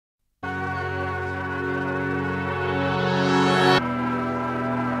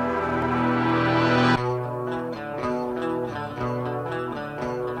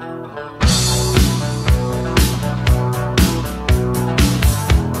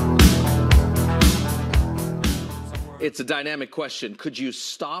It's a dynamic question. Could you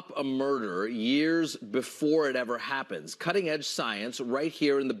stop a murder years before it ever happens? Cutting-edge science right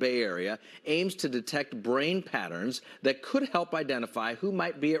here in the Bay Area aims to detect brain patterns that could help identify who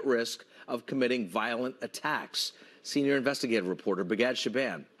might be at risk of committing violent attacks. Senior investigative reporter Begad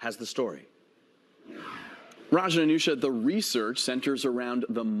Shaban has the story. Raja and Anusha, the research centers around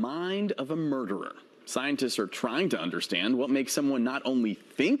the mind of a murderer. Scientists are trying to understand what makes someone not only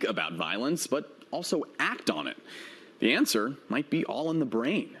think about violence, but also act on it. The answer might be all in the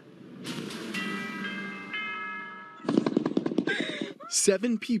brain.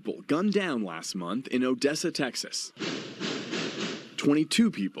 7 people gunned down last month in Odessa, Texas. 22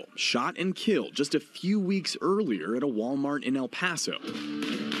 people shot and killed just a few weeks earlier at a Walmart in El Paso.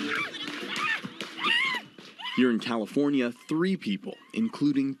 Here in California, 3 people,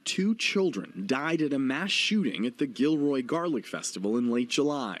 including 2 children, died at a mass shooting at the Gilroy Garlic Festival in late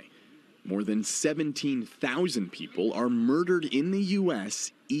July. More than 17,000 people are murdered in the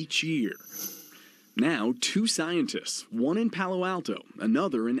U.S. each year. Now, 2 scientists, one in Palo Alto,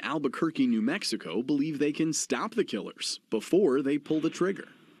 another in Albuquerque, New Mexico, believe they can stop the killers before they pull the trigger.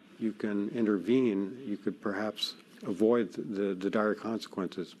 You can intervene, you could perhaps avoid the dire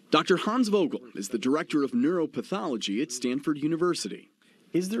consequences. Dr. Hans Vogel is the director of neuropathology at Stanford University.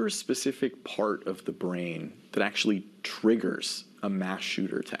 Is there a specific part of the brain that actually triggers a mass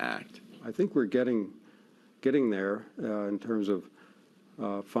shooter to act? I think we're getting there in terms of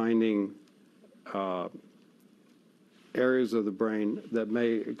finding areas of the brain that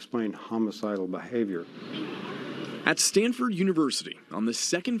may explain homicidal behavior. At Stanford University, on the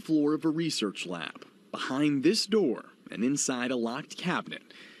 2nd floor of a research lab, behind this door and inside a locked cabinet,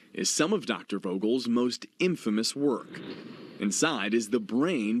 is some of Dr. Vogel's most infamous work. Inside is the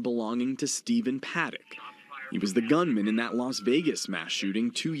brain belonging to Stephen Paddock. He was the gunman in that Las Vegas mass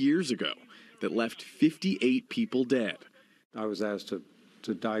shooting 2 years ago that left 58 people dead. I was asked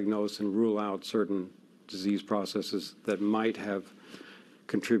to diagnose and rule out certain disease processes that might have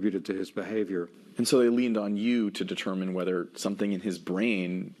contributed to his behavior. And so they leaned on you to determine whether something in his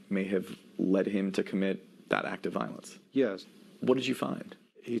brain may have led him to commit that act of violence. Yes. What did you find?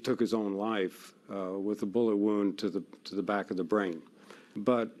 He took his own life with a bullet wound to the back of the brain.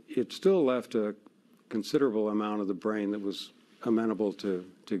 But it still left a considerable amount of the brain that was amenable to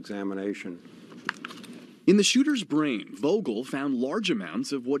examination. In the shooter's brain, Vogel found large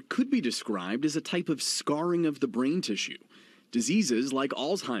amounts of what could be described as a type of scarring of the brain tissue. Diseases like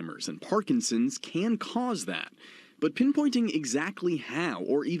Alzheimer's and Parkinson's can cause that, but pinpointing exactly how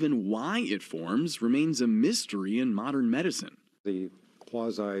or even why it forms remains a mystery in modern medicine. The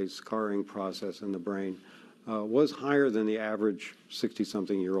quasi-scarring process in the brain was higher than the average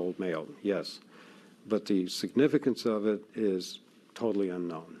 60-something-year-old male, yes. But the significance of it is totally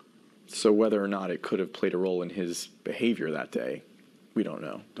unknown. So whether or not it could have played a role in his behavior that day, we don't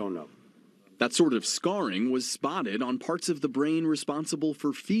know. Don't know. That sort of scarring was spotted on parts of the brain responsible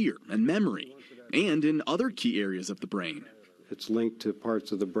for fear and memory, and in other key areas of the brain. It's linked to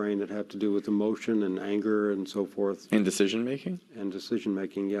parts of the brain that have to do with emotion and anger and so forth. And decision-making? And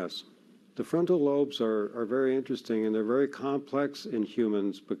decision-making, yes. The frontal lobes are very interesting, and they're very complex in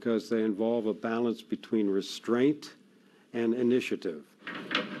humans because they involve a balance between restraint and initiative.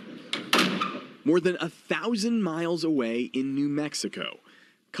 More than 1,000 miles away in New Mexico,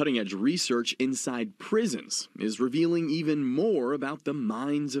 cutting-edge research inside prisons is revealing even more about the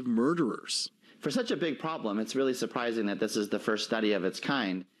minds of murderers. For such a big problem, it's really surprising that this is the first study of its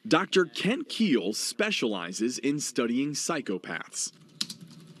kind. Dr. Kent Keel specializes in studying psychopaths.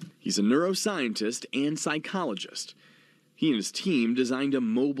 He's a neuroscientist and psychologist. He and his team designed a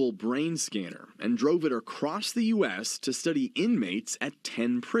mobile brain scanner and drove it across the U.S. to study inmates at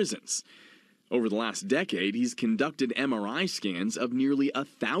 10 prisons. Over the last decade, he's conducted MRI scans of nearly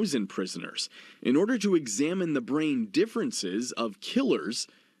 1,000 prisoners in order to examine the brain differences of killers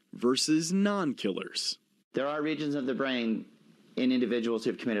versus non-killers. There are regions of the brain in individuals who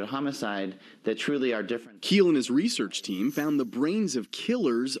have committed homicide that truly are different. Keel and his research team found the brains of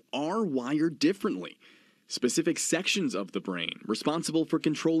killers are wired differently. Specific sections of the brain responsible for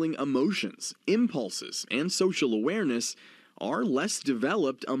controlling emotions, impulses, and social awareness are less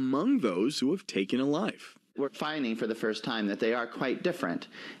developed among those who have taken a life. We're finding for the first time that they are quite different.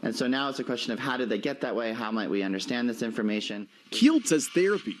 And so now it's a question of how did they get that way? How might we understand this information? Keel says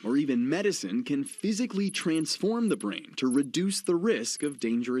therapy or even medicine can physically transform the brain to reduce the risk of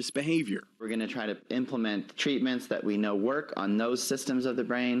dangerous behavior. We're going to try to implement treatments that we know work on those systems of the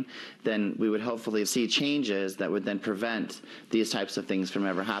brain. Then we would hopefully see changes that would then prevent these types of things from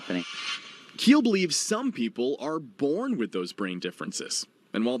ever happening. Keel believes some people are born with those brain differences.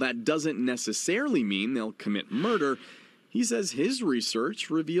 And while that doesn't necessarily mean they'll commit murder, he says his research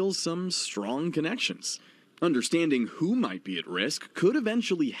reveals some strong connections. Understanding who might be at risk could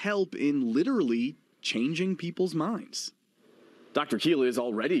eventually help in literally changing people's minds. Dr. Keela is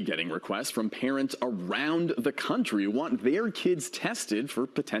already getting requests from parents around the country who want their kids tested for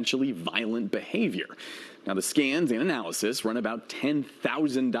potentially violent behavior. Now, the scans and analysis run about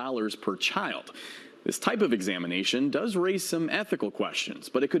 $10,000 per child. This type of examination does raise some ethical questions,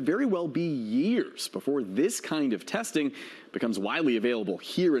 but it could very well be years before this kind of testing becomes widely available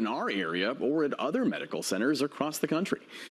here in our area or at other medical centers across the country.